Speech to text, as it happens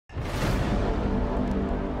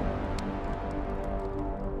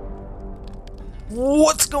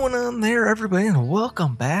What's going on there, everybody, and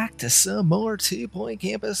welcome back to some more 2 Point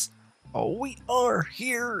Campus. We are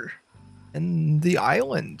here in the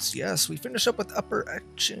islands. Yes, we finished up with Upper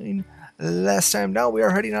Action last time. Now we are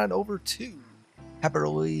heading on over to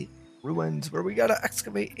Heberly Ruins, where we gotta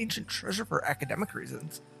excavate ancient treasure for academic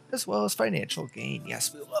reasons, as well as financial gain.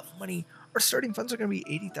 Yes, we love money. Our starting funds are gonna be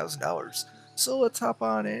 $80,000. So let's hop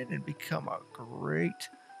on in and become a great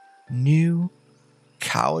new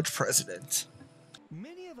college president.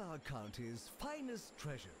 Many of our county's finest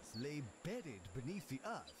treasures lay buried beneath the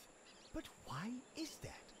earth. But why is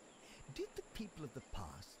that? Did the people of the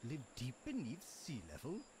past live deep beneath sea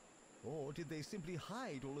level? Or did they simply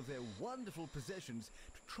hide all of their wonderful possessions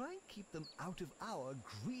to try and keep them out of our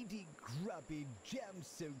greedy, grubby,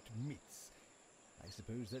 jam-soaked midst? I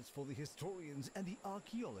suppose that's for the historians and the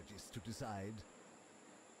archaeologists to decide.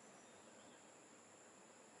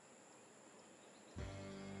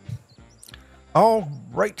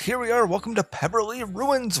 Alright, here we are. Welcome to Peverly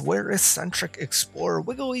Ruins, where eccentric explorer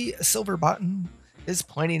Wiggly Silverbottom is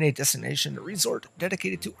planning a destination resort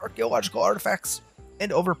dedicated to archaeological artifacts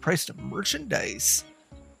and overpriced merchandise.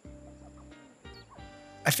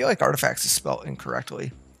 I feel like artifacts is spelled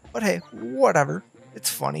incorrectly, but hey, whatever. It's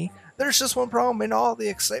funny. There's just one problem. In all the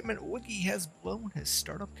excitement, Wiggy has blown his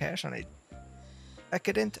startup cash on a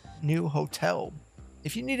decadent new hotel.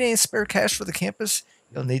 If you need any spare cash for the campus,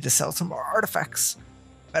 you'll need to sell some more artifacts.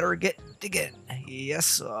 Better get digging.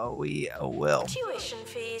 Yes, we will. Tuition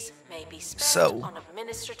fees may be spent on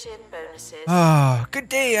administrative bonuses. Good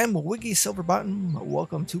day, I'm Wiggy Silverbottom.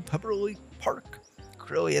 Welcome to Pepperly Park.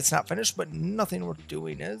 Clearly it's not finished, but nothing worth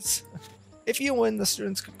doing is. If you win, the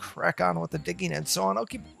students can crack on with the digging and so on. I'll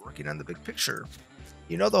keep working on the big picture.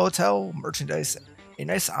 You know, the hotel, merchandise, a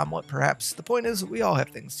nice omelet perhaps. The point is, we all have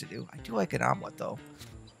things to do. I do like an omelet though.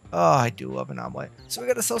 Oh, I do love an omelet. So we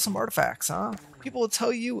gotta sell some artifacts, huh? People will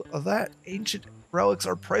tell you that ancient relics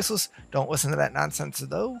are priceless. Don't listen to that nonsense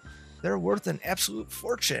though. They're worth an absolute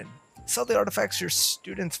fortune. Sell the artifacts your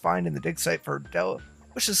students find in the dig site for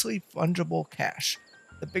deliciously fungible cash.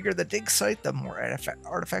 The bigger the dig site, the more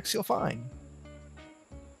artifacts you'll find.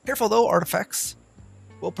 Careful though, artifacts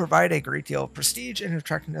will provide a great deal of prestige and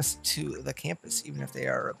attractiveness to the campus, even if they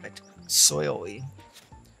are a bit soily.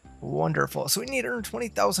 Wonderful. So we need to earn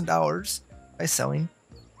 $20,000 by selling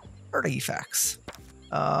artifacts.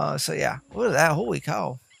 So yeah, look at that. Holy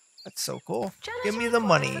cow. That's so cool. Give me the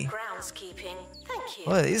money. Thank you.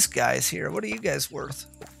 Look at these guys here. What are you guys worth?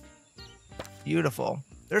 Beautiful.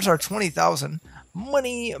 There's our 20,000.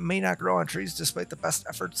 Money may not grow on trees despite the best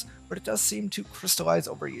efforts, but it does seem to crystallize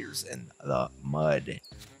over years in the mud.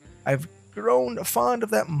 I've grown fond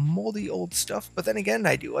of that moldy old stuff, but then again,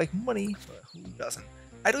 I do like money, but who doesn't?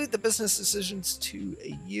 I leave the business decisions to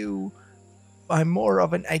you. I'm more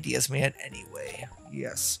of an ideas man anyway.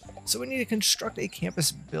 Yes. So we need to construct a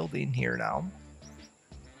campus building here now.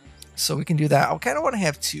 So we can do that. I kind of want to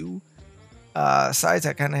have two sides.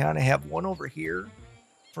 I kind of want to have one over here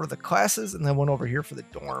for the classes and then one over here for the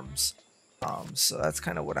dorms. So that's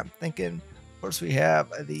kind of what I'm thinking. Of course, we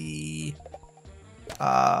have the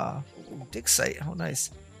dig site. How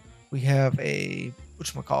nice. We have a,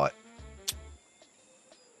 whatchamacallit?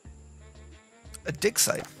 A dig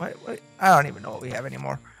site. What? I don't even know what we have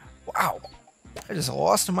anymore. Wow. I just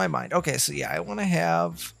lost my mind. Okay, so yeah, I want to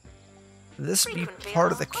have this be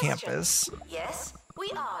part of the campus. Yes, we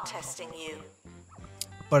are testing you.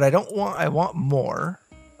 But I don't want, I want more.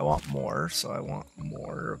 I want more, so I want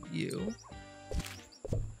more of you.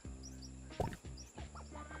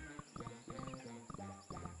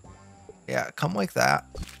 Yeah, come like that.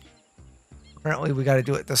 Apparently we got to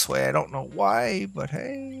do it this way. I don't know why, but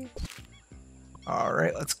hey. All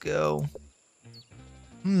right, let's go.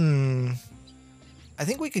 I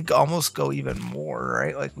think we could almost go even more,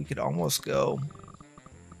 right? Like we could almost go.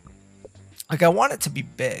 Like I want it to be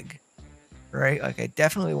big, right? Like I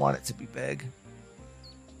definitely want it to be big.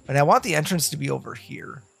 And I want the entrance to be over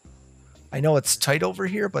here. I know it's tight over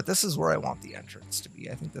here, but this is where I want the entrance to be.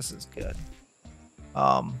 I think this is good.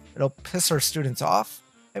 It'll piss our students off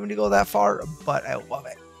having to go that far, but I love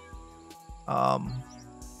it.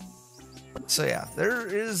 So yeah, there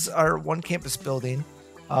is our one campus building.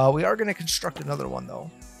 We are going to construct another one though,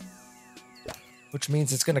 which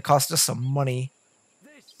means it's going to cost us some money,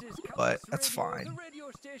 but that's fine.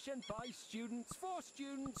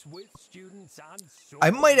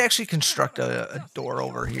 I might actually construct a door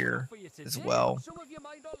over here as well,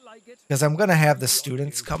 because I'm going to have the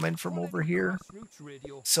students come in from over here.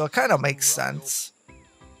 So it kind of makes sense.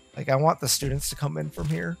 Like I want the students to come in from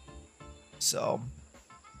here. So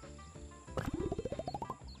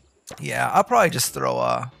yeah, I'll probably just throw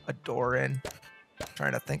a door in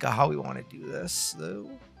Trying to think of how we want to do this, though.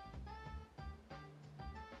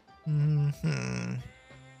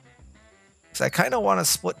 So I kind of want to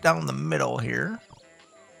split down the middle here.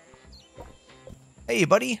 Hey,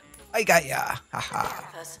 buddy. I got ya. Haha.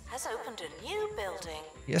 Campus has opened a new building.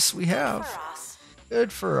 Yes, we have. For us.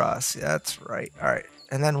 Good for us. Yeah, that's right. All right.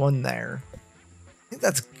 And then one there. I think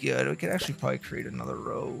that's good. We could actually probably create another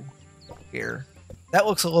row here. That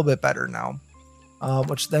looks a little bit better now.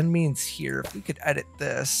 Which then means here, if we could edit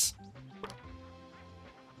this.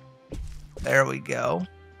 There we go.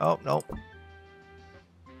 Oh, nope.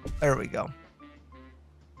 There we go.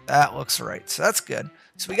 That looks right. So that's good.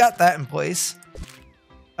 So we got that in place.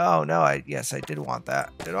 Oh, no. Yes, I did want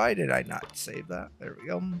that. Did I not save that? There we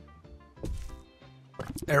go.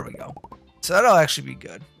 There we go. So that'll actually be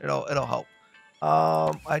good. It'll help.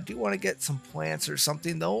 I do want to get some plants or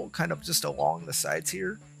something, though, kind of just along the sides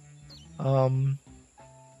here.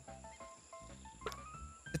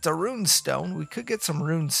 It's a rune stone. We could get some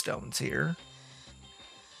rune stones here.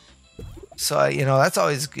 So, you know, that's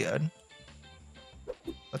always good.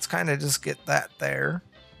 Let's kind of just get that there.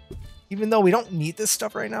 Even though we don't need this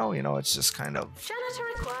stuff right now, you know, it's just kind of... Janitor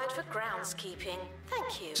required for groundskeeping.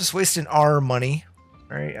 Thank you. Just wasting our money.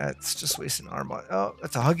 Right? It's just wasting our money. Oh,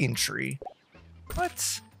 that's a hugging tree.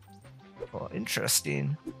 What? Well,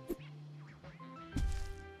 interesting.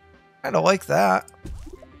 Kind of like that.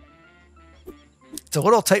 It's a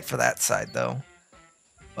little tight for that side, though.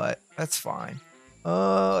 But that's fine.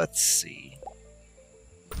 Let's see.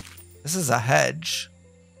 This is a hedge.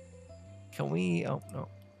 Can we... Oh, no.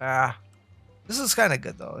 This is kind of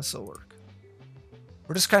good, though. This will work.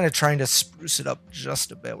 We're just kind of trying to spruce it up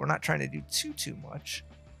just a bit. We're not trying to do too much.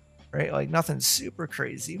 Right? Like, nothing super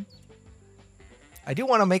crazy. I do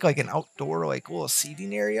want to make, like, an outdoor, like, little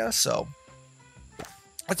seating area, so...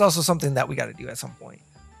 That's also something that we got to do at some point.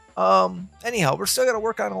 Anyhow, we're still got to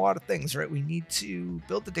work on a lot of things, right? We need to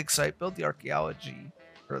build the dig site, build the archaeology,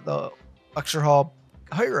 or the lecture hall,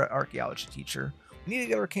 hire an archaeology teacher. We need to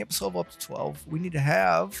get our campus level up to 12. We need to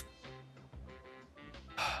have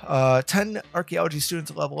 10 archaeology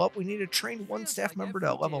students to level up. We need to train one staff member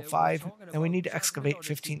to level 5, and we need to excavate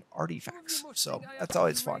 15 artifacts. So that's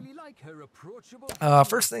always fun.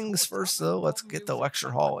 First things first, though, let's get the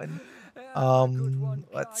lecture hall in.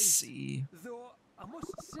 Let's see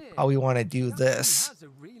how we want to do this.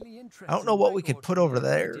 I don't know what we could put over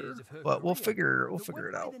there, but we'll figure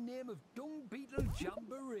it out.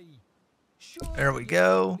 There we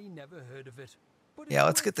go. Yeah,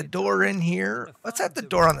 let's get the door in here. Let's have the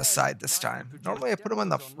door on the side this time. Normally I put them on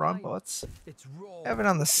the front, but let's have it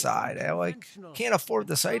on the side. I can't afford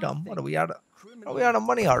this item. What are we out of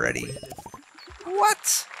money already?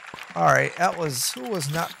 What? All right, who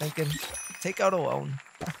was not thinking? Take out a loan.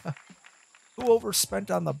 Who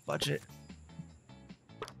overspent on the budget?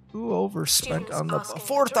 Who overspent on the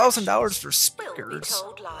 $4,000 for speakers?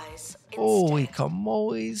 Holy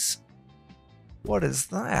camoles! What is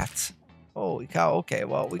that? Holy cow! Okay,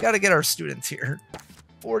 well we got to get our students here.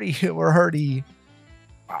 40. We're already.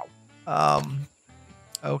 Wow.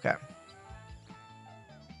 Okay.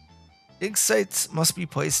 Dig sites must be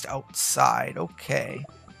placed outside. Okay.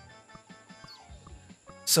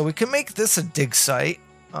 So we can make this a dig site.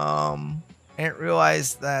 I didn't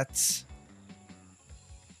realize that.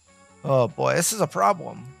 Oh boy, this is a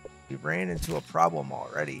problem. We ran into a problem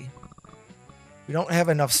already. We don't have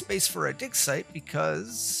enough space for a dig site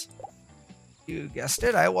because, you guessed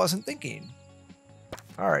it, I wasn't thinking.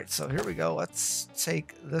 Alright, so here we go. Let's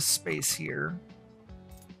take this space here.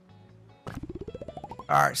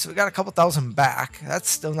 Alright, so we got a couple thousand back. That's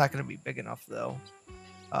still not going to be big enough, though.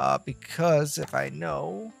 Because if I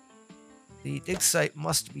know, the dig site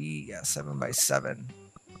must be 7 by 7.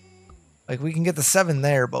 Like we can get the 7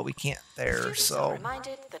 there, but we can't there. So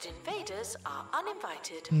reminded that invaders are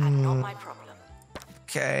uninvited and not my problem.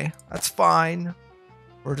 Okay, that's fine.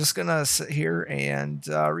 We're just gonna sit here and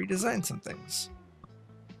redesign some things.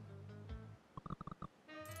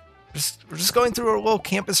 We're just going through a little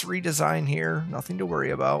campus redesign here. Nothing to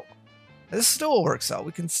worry about. This still works out.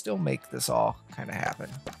 We can still make this all kind of happen.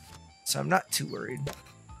 So I'm not too worried.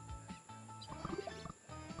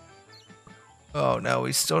 Oh no,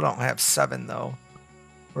 we still don't have 7 though.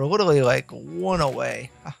 We're literally like 1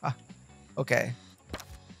 away. Okay.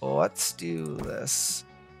 Well, let's do this.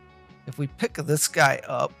 If we pick this guy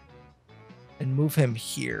up and move him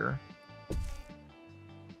here,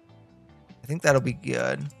 I think that'll be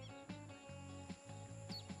good.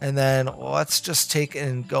 And then let's just take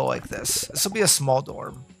and go like this. This will be a small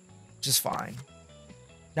dorm, which is fine.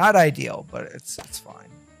 Not ideal, but it's fine.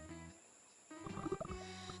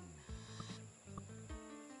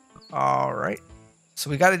 All right. So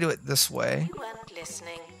we got to do it this way. You weren't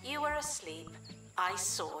listening. You were asleep. I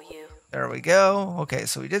saw you. There we go. Okay,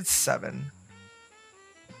 so we did 7.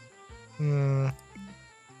 Alright,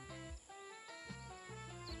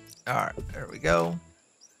 there we go.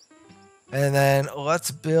 And then let's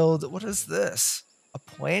build, what is this? A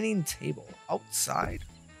planning table outside?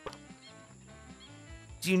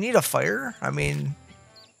 Do you need a fire? I mean,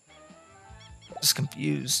 just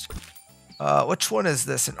confused. Which one is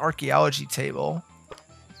this? An archaeology table.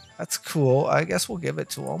 That's cool. I guess we'll give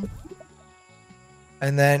it to them.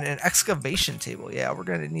 And then an excavation table. Yeah, we're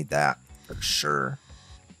going to need that for sure.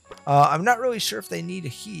 I'm not really sure if they need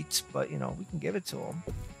heat, but, you know, we can give it to them.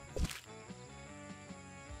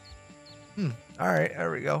 All right,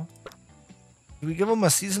 there we go. Do we give them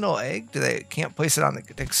a seasonal egg? Do they can't place it on the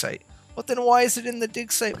dig site? Well, then why is it in the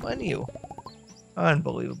dig site menu?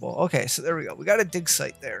 Unbelievable. Okay, so there we go. We got a dig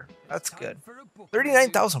site there. That's good.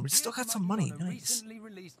 39,000. We still got some money. Nice.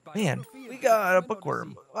 Man, we got a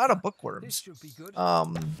bookworm. A lot of bookworms.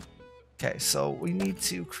 Okay, so we need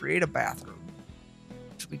to create a bathroom.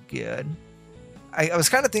 Should be good. I was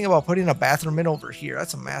kind of thinking about putting a bathroom in over here.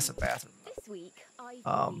 That's a massive bathroom.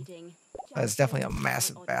 That's definitely a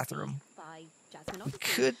massive bathroom. We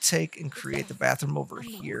could take and create the bathroom over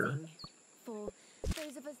here.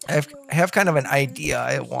 I have kind of an idea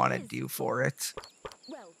I want to do for it.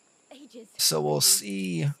 So we'll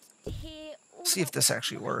see if this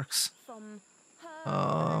actually works.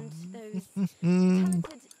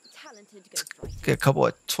 Get a couple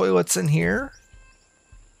of toilets in here.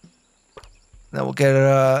 Then we'll get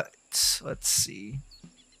let's see.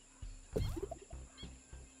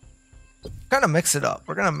 Kind of mix it up.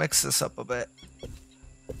 We're gonna mix this up a bit.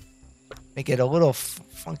 Make it a little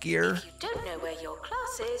funkier. If you don't know where your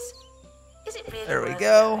class is it really there we worth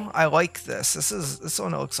go. going? I like this. This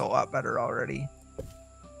one looks a lot better already.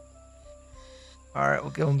 All right,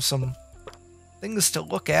 we'll give them some things to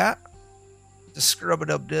look at. Just scrub it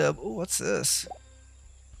up, dub. Oh, what's this?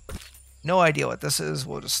 No idea what this is.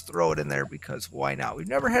 We'll just throw it in there because why not? We've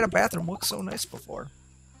never had a bathroom look so nice before.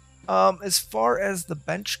 As far as the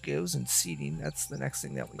bench goes and seating, that's the next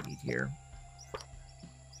thing that we need here.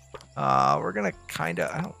 We're gonna kind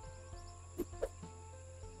of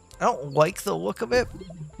I don't like the look of it,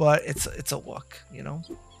 but it's a look, you know.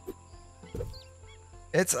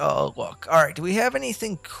 It's a look. All right, do we have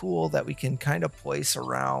anything cool that we can kind of place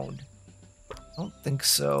around? I don't think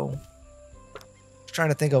so. Just trying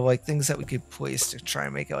to think of like things that we could place to try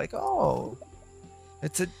and make it like, oh,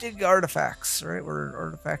 it's a dig artifacts, right? We're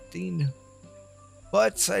artifacting,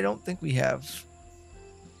 but I don't think we have.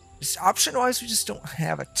 Just option-wise, we just don't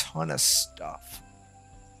have a ton of stuff.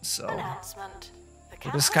 So we're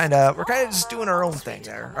just kind of just doing our own thing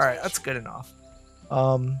there. All right, that's good enough.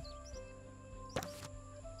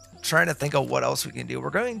 Trying to think of what else we can do. We're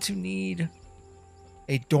going to need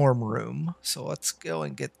a dorm room, so let's go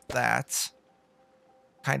and get that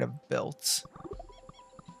kind of built.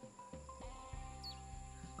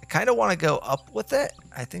 I kind of want to go up with it.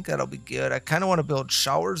 I think that'll be good. I kind of want to build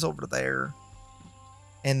showers over there.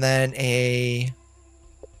 And then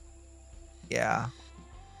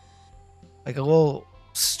like a little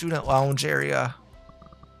student lounge area.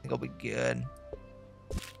 I think it'll be good.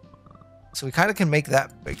 So we kind of can make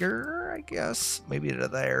that bigger, I guess. Maybe to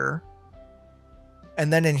there.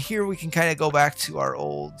 And then in here we can kind of go back to our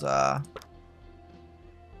old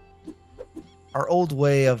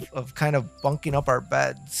way of kind of bunking up our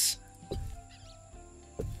beds.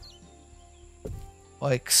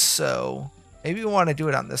 Like so. Maybe we want to do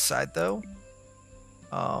it on this side though.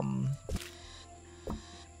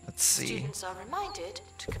 Let's see. Students are reminded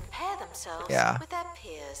to compare themselves with their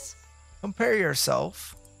peers. Compare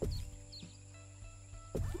yourself.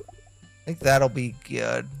 I think that'll be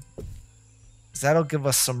good. 'Cause that'll give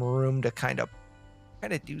us some room to kind of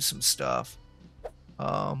do some stuff.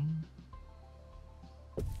 Then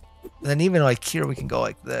even like here we can go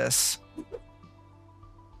like this.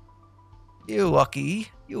 You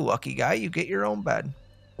lucky guy, you get your own bed.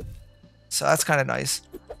 So that's kind of nice.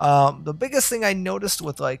 The biggest thing I noticed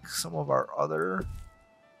with like some of our other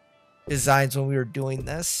designs when we were doing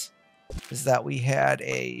this is that we had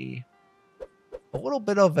a little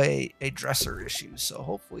bit of a dresser issue. So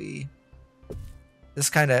hopefully this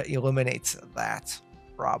kind of eliminates that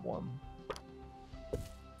problem.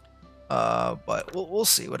 But we'll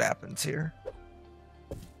see what happens here.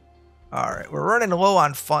 All right, we're running low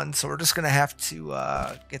on funds, so we're just gonna have to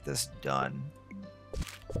get this done.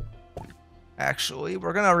 Actually,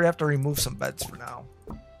 we're gonna have to remove some beds for now.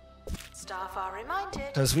 Staff are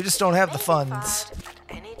reminded because we just don't have the funds. At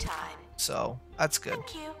any time. So that's good.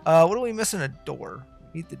 Thank you. What are we missing? A door.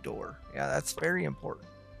 Need the door. Yeah, that's very important.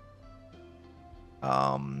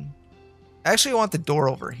 Actually, I want the door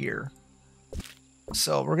over here.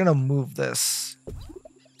 So we're gonna move this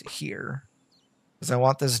to here because I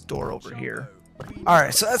want this door over here. All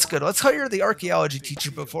right, so that's good. Let's hire the archaeology teacher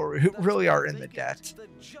before we really are in the debt.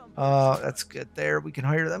 That's good there. We can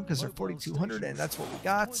hire them because they're 4,200, and that's what we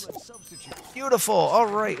got. Beautiful. All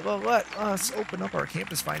right, well, let us open up our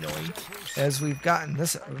campus finally, as we've gotten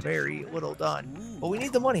this very little done. But we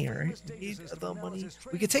need the money, all right? We need the money.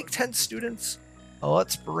 We could take 10 students.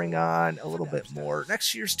 Let's bring on a little bit more.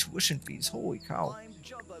 Next year's tuition fees. Holy cow.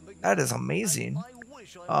 That is amazing.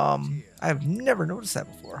 I've never noticed that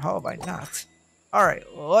before. How have I not? All right,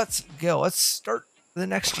 well, let's go. Let's start the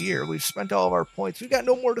next year. We've spent all of our points. We've got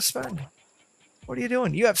no more to spend. What are you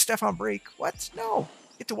doing? You have Steph on break. What? No.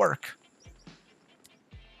 Get to work.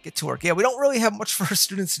 Get to work. Yeah, we don't really have much for our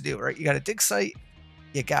students to do, right? You got a dig site.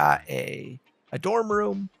 You got a dorm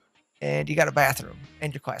room. And you got a bathroom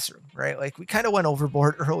and your classroom, right? Like, we kind of went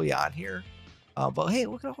overboard early on here. But hey,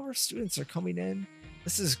 look at all our students are coming in.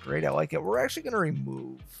 This is great. I like it. We're actually going to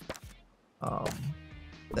remove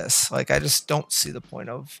this. Like, I just don't see the point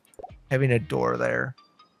of having a door there.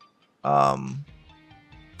 That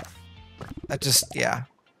just, yeah.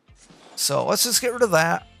 So let's just get rid of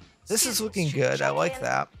that. This is looking good. I like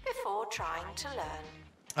that. Before trying to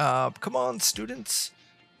learn. Come on, students.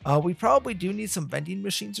 We probably do need some vending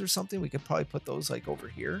machines or something. We could probably put those like over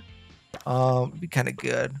here. It'd be kind of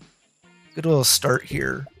good. Good little start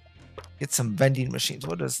here. Get some vending machines.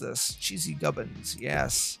 What is this? Cheesy gubbins.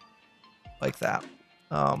 Yes. Like that.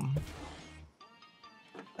 That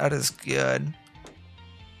is good.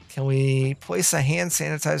 Can we place a hand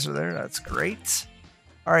sanitizer there? That's great.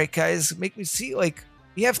 All right, guys, make me see. Like,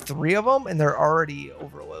 we have 3 of them and they're already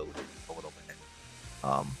overloaded a little bit.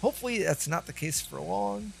 Hopefully that's not the case for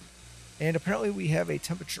long. And apparently we have a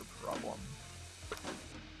temperature problem.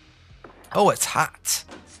 Oh, it's hot.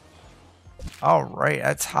 All right,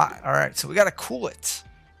 that's hot. All right, so we got to cool it.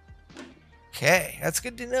 Okay, that's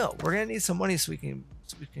good to know. We're gonna need some money so we can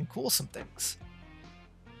cool some things.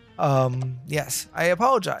 Yes, I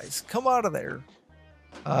apologize. Come out of there.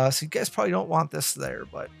 So you guys probably don't want this there,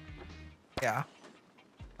 but yeah.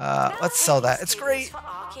 Let's sell that. It's great,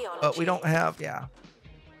 but we don't have, yeah.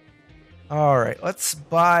 All right, let's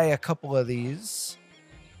buy a couple of these.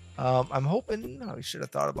 I'm hoping, we should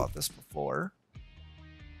have thought about this before.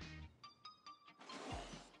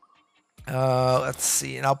 Let's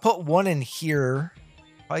see, and I'll put 1 in here.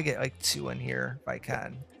 Probably get like 2 in here if I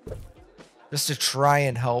can, just to try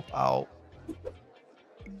and help out.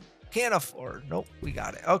 Can't afford. Nope, we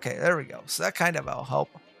got it. Okay, there we go. So that kind of will help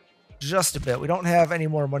just a bit. We don't have any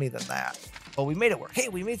more money than that, but we made it work. Hey,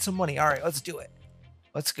 we made some money. All right, let's do it.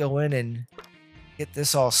 Let's go in and get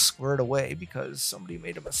this all squared away because somebody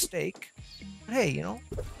made a mistake. But hey, you know,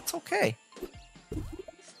 it's okay.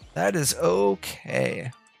 That is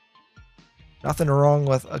okay. Nothing wrong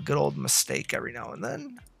with a good old mistake every now and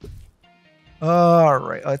then. All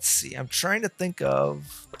right, let's see. I'm trying to think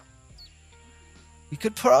of... We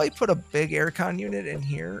could probably put a big aircon unit in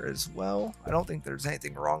here as well. I don't think there's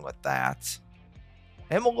anything wrong with that.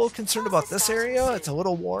 I'm a little concerned about this area. It's a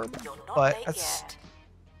little warm, but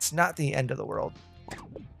it's not the end of the world.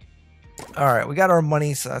 All right, we got our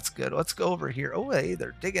money, so that's good. Let's go over here. Oh, hey,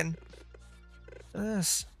 they're digging.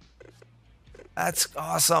 This. That's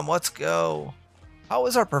awesome. Let's go. How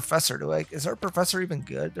is our professor? Is our professor even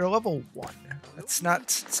good? They're level 1. It's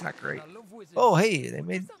not great. Oh, hey,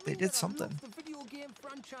 they did something.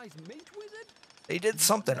 They did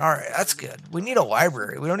something. All right, that's good. We need a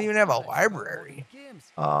library. We don't even have a library.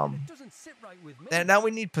 And now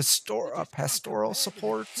we need pastoral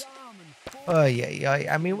support. Yeah.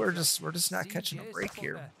 I mean, we're just not catching a break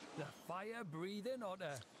here.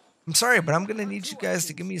 I'm sorry, but I'm gonna need you guys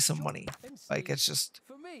to give me some money. Like, it's just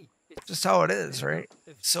how it is, right?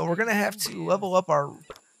 So we're gonna have to level up our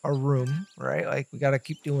room, right? Like, we gotta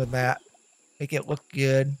keep doing that, make it look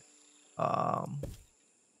good.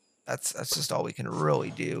 That's just all we can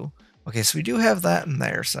really do. Okay, so we do have that in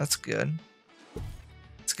there, so that's good.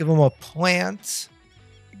 Let's give them a plant.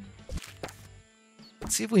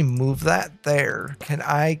 Let's see if we move that there. Can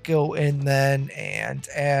I go in then and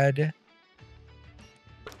add...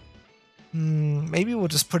 maybe we'll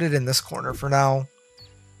just put it in this corner for now.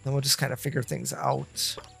 Then we'll just kind of figure things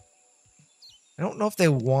out. I don't know if they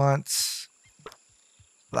want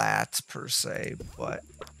that per se, but...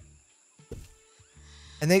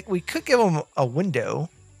 And we could give them a window.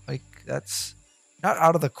 Like, that's not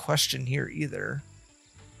out of the question here either.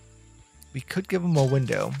 We could give them a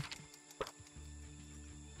window.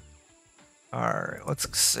 Alright,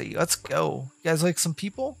 let's see. Let's go. You guys like some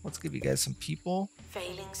people? Let's give you guys some people.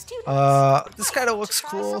 Failing students. This Might kind of want to looks try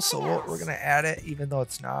cool, so something we're else. gonna add it, even though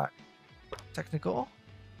it's not technical.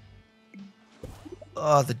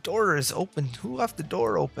 The door is open. Who left the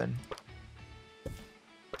door open?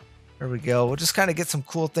 There we go. We'll just kind of get some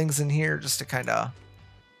cool things in here just to kind of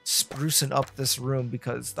sprucing up this room,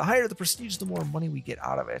 because the higher the prestige, the more money we get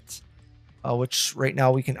out of it. Which right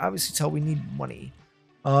now we can obviously tell we need money.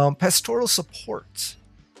 Pastoral support.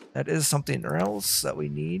 That is something else that we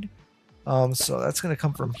need. So that's going to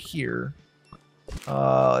come from here.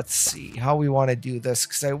 Let's see how we want to do this,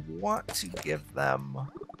 because I want to give them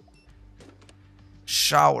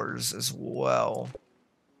showers as well.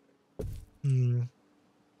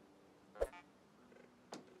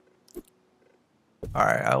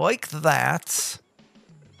 Alright, I like that.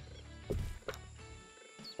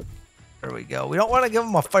 There we go. We don't want to give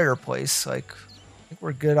them a fireplace. Like, I think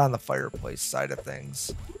we're good on the fireplace side of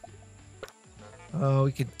things.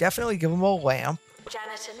 We could definitely give them a lamp.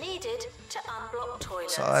 Janitor needed to unblock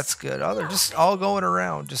toilets. So that's good. Oh, they're just all going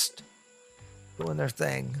around, just doing their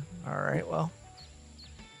thing. Alright, well.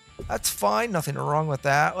 That's fine. Nothing wrong with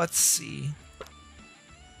that. Let's see.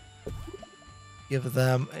 Give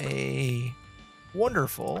them a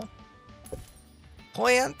wonderful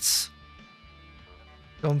plant.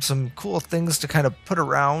 Give them some cool things to kind of put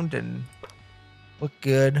around and look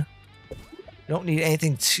good. Don't need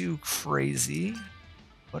anything too crazy.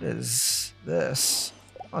 What is this?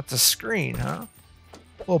 Oh, it's a screen, huh?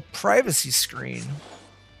 Well, privacy screen.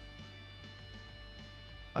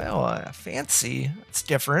 Well, fancy. It's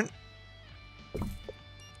different.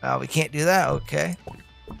 Oh, we can't do that. Okay.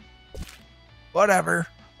 Whatever.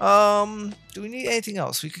 Do we need anything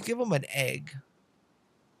else? We could give them an egg.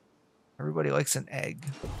 Everybody likes an egg.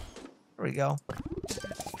 There we go.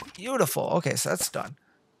 Beautiful. Okay, so that's done.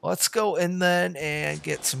 Let's go in then and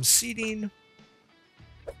get some seating.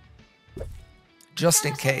 Just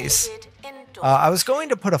in case. I was going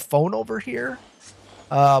to put a phone over here,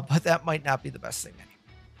 but that might not be the best thing anyway.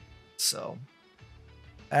 So,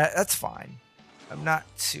 that's fine. I'm not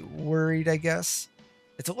too worried, I guess.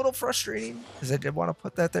 It's a little frustrating because I did want to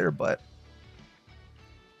put that there, but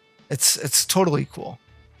it's totally cool.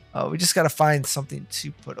 We just got to find something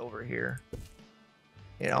to put over here.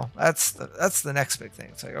 You know, that's the next big thing.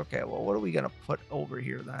 It's like, okay, well, what are we gonna put over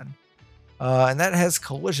here then? And that has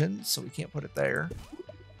collision, so we can't put it there.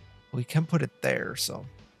 We can put it there, so.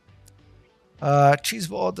 Cheese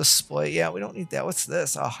ball display. Yeah, we don't need that. What's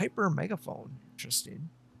this? A hyper megaphone. Interesting.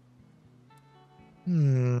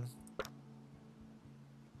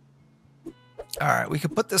 All right, we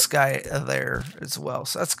could put this guy there as well,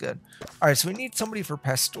 so that's good. All right, so we need somebody for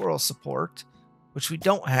pastoral support, which we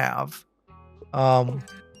don't have,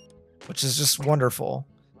 which is just wonderful.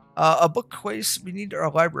 A bookcase. We need our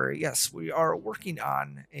library. Yes, we are working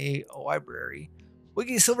on a library.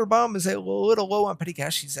 Wiggy Silverbomb is a little low on petty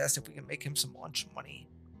cash. He's asked if we can make him some lunch money.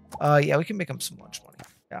 Yeah, we can make him some lunch money.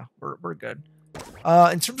 Yeah, we're good.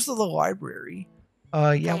 In terms of the library,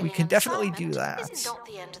 yeah, we can definitely do that. Not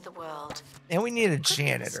the end of the world. And we need a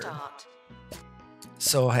janitor.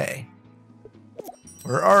 So hey,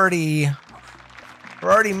 we're already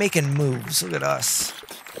making moves. Look at us.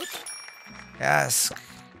 Yes.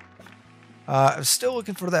 I'm still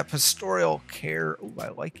looking for that pastoral care. Oh, I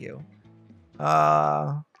like you.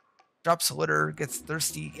 Drops a litter, gets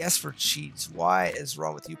thirsty, asks for cheese. Why is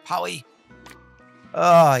wrong with you, Polly?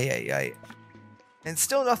 Oh, yeah. And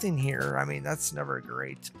still nothing here. I mean, that's never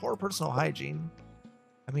great. Poor personal hygiene.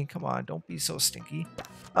 I mean, come on, don't be so stinky.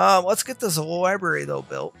 Let's get this library though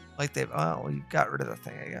built. Like they've, oh, well, you got rid of the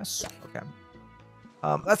thing, I guess. Okay.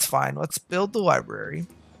 That's fine. Let's build the library.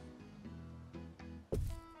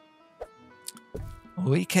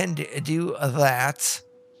 We can do that.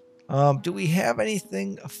 Do we have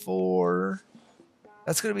anything for...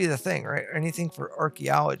 That's going to be the thing, right? Anything for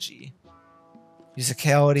archaeology.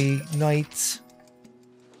 Musicality, night,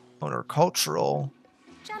 cultural.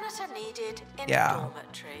 Janitor needed in Yeah.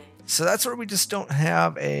 dormitory. So that's where we just don't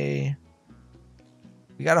have a...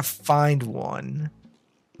 We got to find one.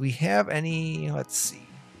 Do we have any... Let's see.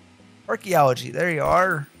 Archaeology. There you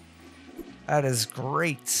are. That is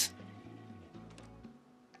great.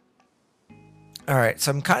 All right,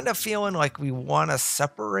 so I'm kind of feeling like we want to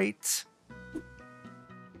separate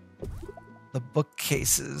the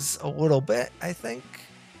bookcases a little bit, I think,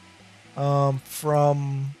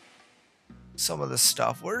 from some of the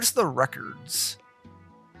stuff. Where's the records?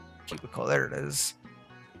 Cubicle, there it is.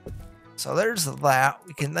 So there's that.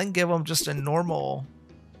 We can then give them just a normal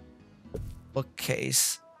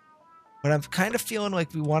bookcase. But I'm kind of feeling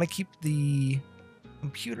like we want to keep the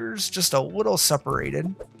computers just a little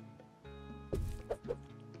separated.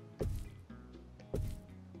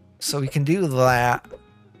 So we can do that.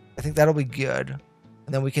 I think that'll be good.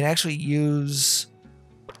 And then we can actually use...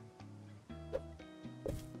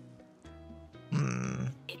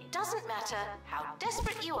 It doesn't matter how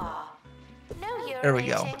desperate you are. No urinating There we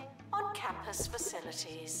go. on campus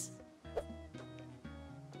facilities.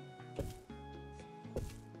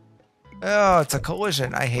 Oh, it's a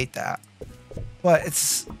collision. I hate that. But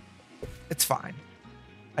it's fine.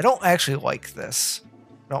 I don't actually like this.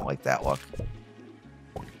 I don't like that look.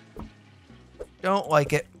 Don't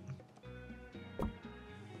like it.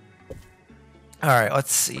 Alright,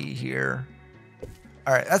 let's see here.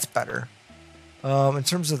 Alright, that's better. In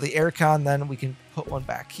terms of the aircon, then we can put one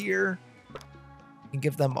back here. And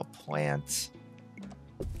give them a plant.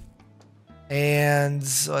 And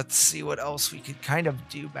let's see what else we could kind of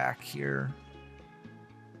do back here.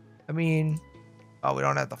 I mean, oh, we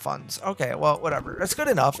don't have the funds. Okay, well, whatever. That's good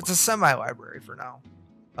enough. It's a semi-library for now.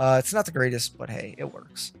 It's not the greatest, but hey, it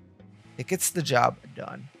works. It gets the job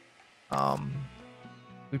done.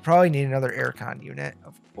 We probably need another aircon unit.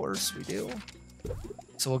 Of course we do.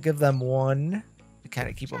 So we'll give them one to kind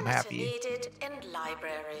of keep them happy.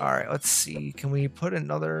 All right, let's see. Can we put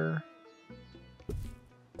another...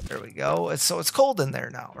 There we go. So it's cold in there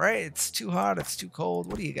now, right? It's too hot. It's too cold.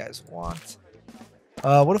 What do you guys want?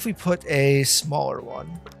 What if we put a smaller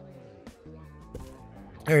one?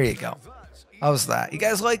 There you go. How's that? You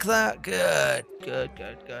guys like that? Good, good,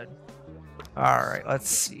 good, good. All right, let's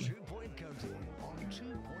see.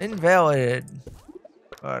 Invalid.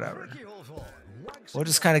 Whatever. We'll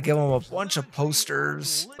just kind of give them a bunch of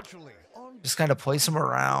posters. Just kind of place them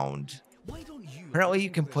around. Apparently you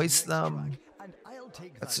can place them...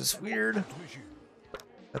 That's just weird.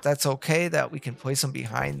 But that's okay that we can place them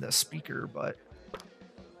behind the speaker, but...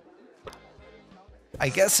 I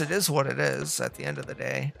guess it is what it is at the end of the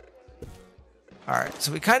day. Alright,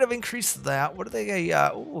 so we kind of increased that. What do they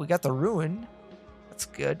got? Oh, we got the ruin. That's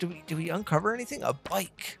good. Do we uncover anything? A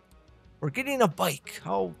bike. We're getting a bike.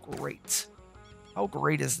 How great. How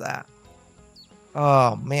great is that?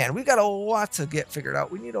 Oh, man. We got a lot to get figured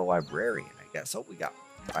out. We need a librarian, I guess. Oh, we got...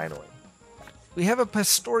 Finally. We have a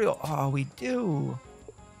pastoral. Oh, we do.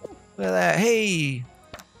 Look at that. Hey.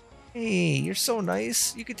 Hey, you're so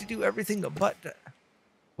nice. You get to do everything but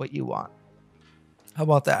what you want. How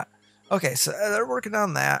about that? Okay, so they're working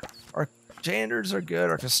on that. Our janitors are good.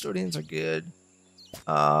 Our custodians are good.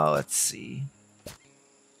 Let's see.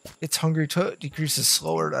 It's hungry to decreases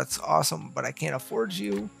slower. That's awesome, but I can't afford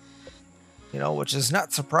you. You know, which is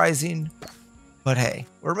not surprising. But hey,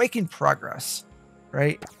 we're making progress,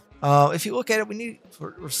 right? If you look at it,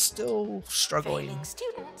 we're still struggling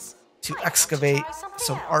to excavate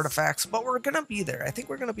some artifacts, but we're gonna be there. I think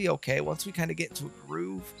we're gonna be okay once we kind of get into a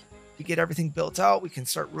groove. We get everything built out. We can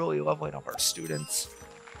start really leveling up our students,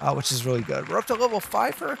 which is really good. We're up to level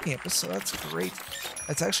 5 for our campus, so that's great.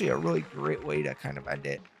 That's actually a really great way to kind of end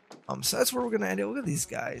it. So that's where we're gonna end it. Look at these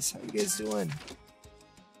guys. How you guys doing?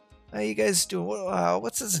 How you guys doing?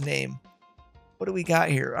 What's his name? What do we got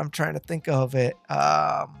here? I'm trying to think of it.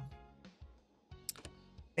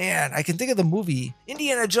 Man, I can think of the movie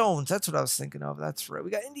Indiana Jones. That's what I was thinking of. That's right. We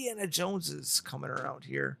got Indiana Joneses coming around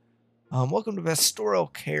here. Welcome to Pastoral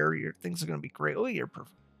Care. Your things are going to be great. Oh, you're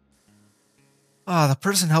perfect. Ah, the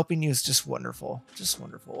person helping you is just wonderful. Just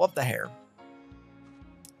wonderful. Love the hair.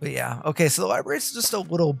 But yeah. Okay, so the library's just a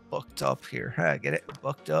little booked up here. Get it?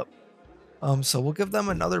 Booked up. So we'll give them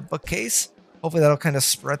another bookcase. Hopefully that'll kind of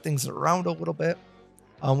spread things around a little bit.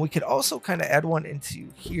 We could also kind of add one into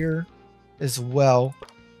here as well.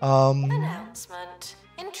 Announcement.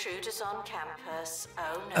 Intruders on campus.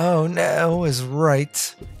 Oh no. Oh no is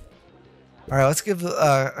right. All right, let's give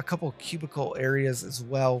a couple cubicle areas as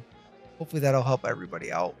well. Hopefully that'll help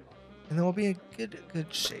everybody out, and then we'll be in good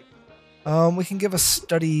shape. We can give a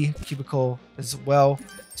study cubicle as well.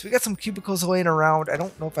 So we got some cubicles laying around. I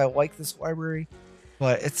don't know if I like this library,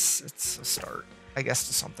 but it's a start, I guess,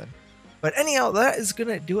 to something. But anyhow, that is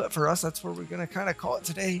gonna do it for us. That's where we're gonna kind of call it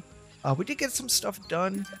today. We did get some stuff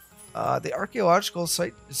done. The archaeological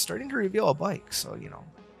site is starting to reveal a bike, so you know,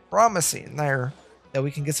 promising there that we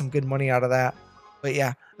can get some good money out of that. But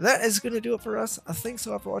yeah, that is going to do it for us. Thanks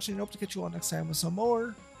so much for watching. I hope to catch you all next time with some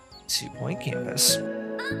more 2 Point Campus.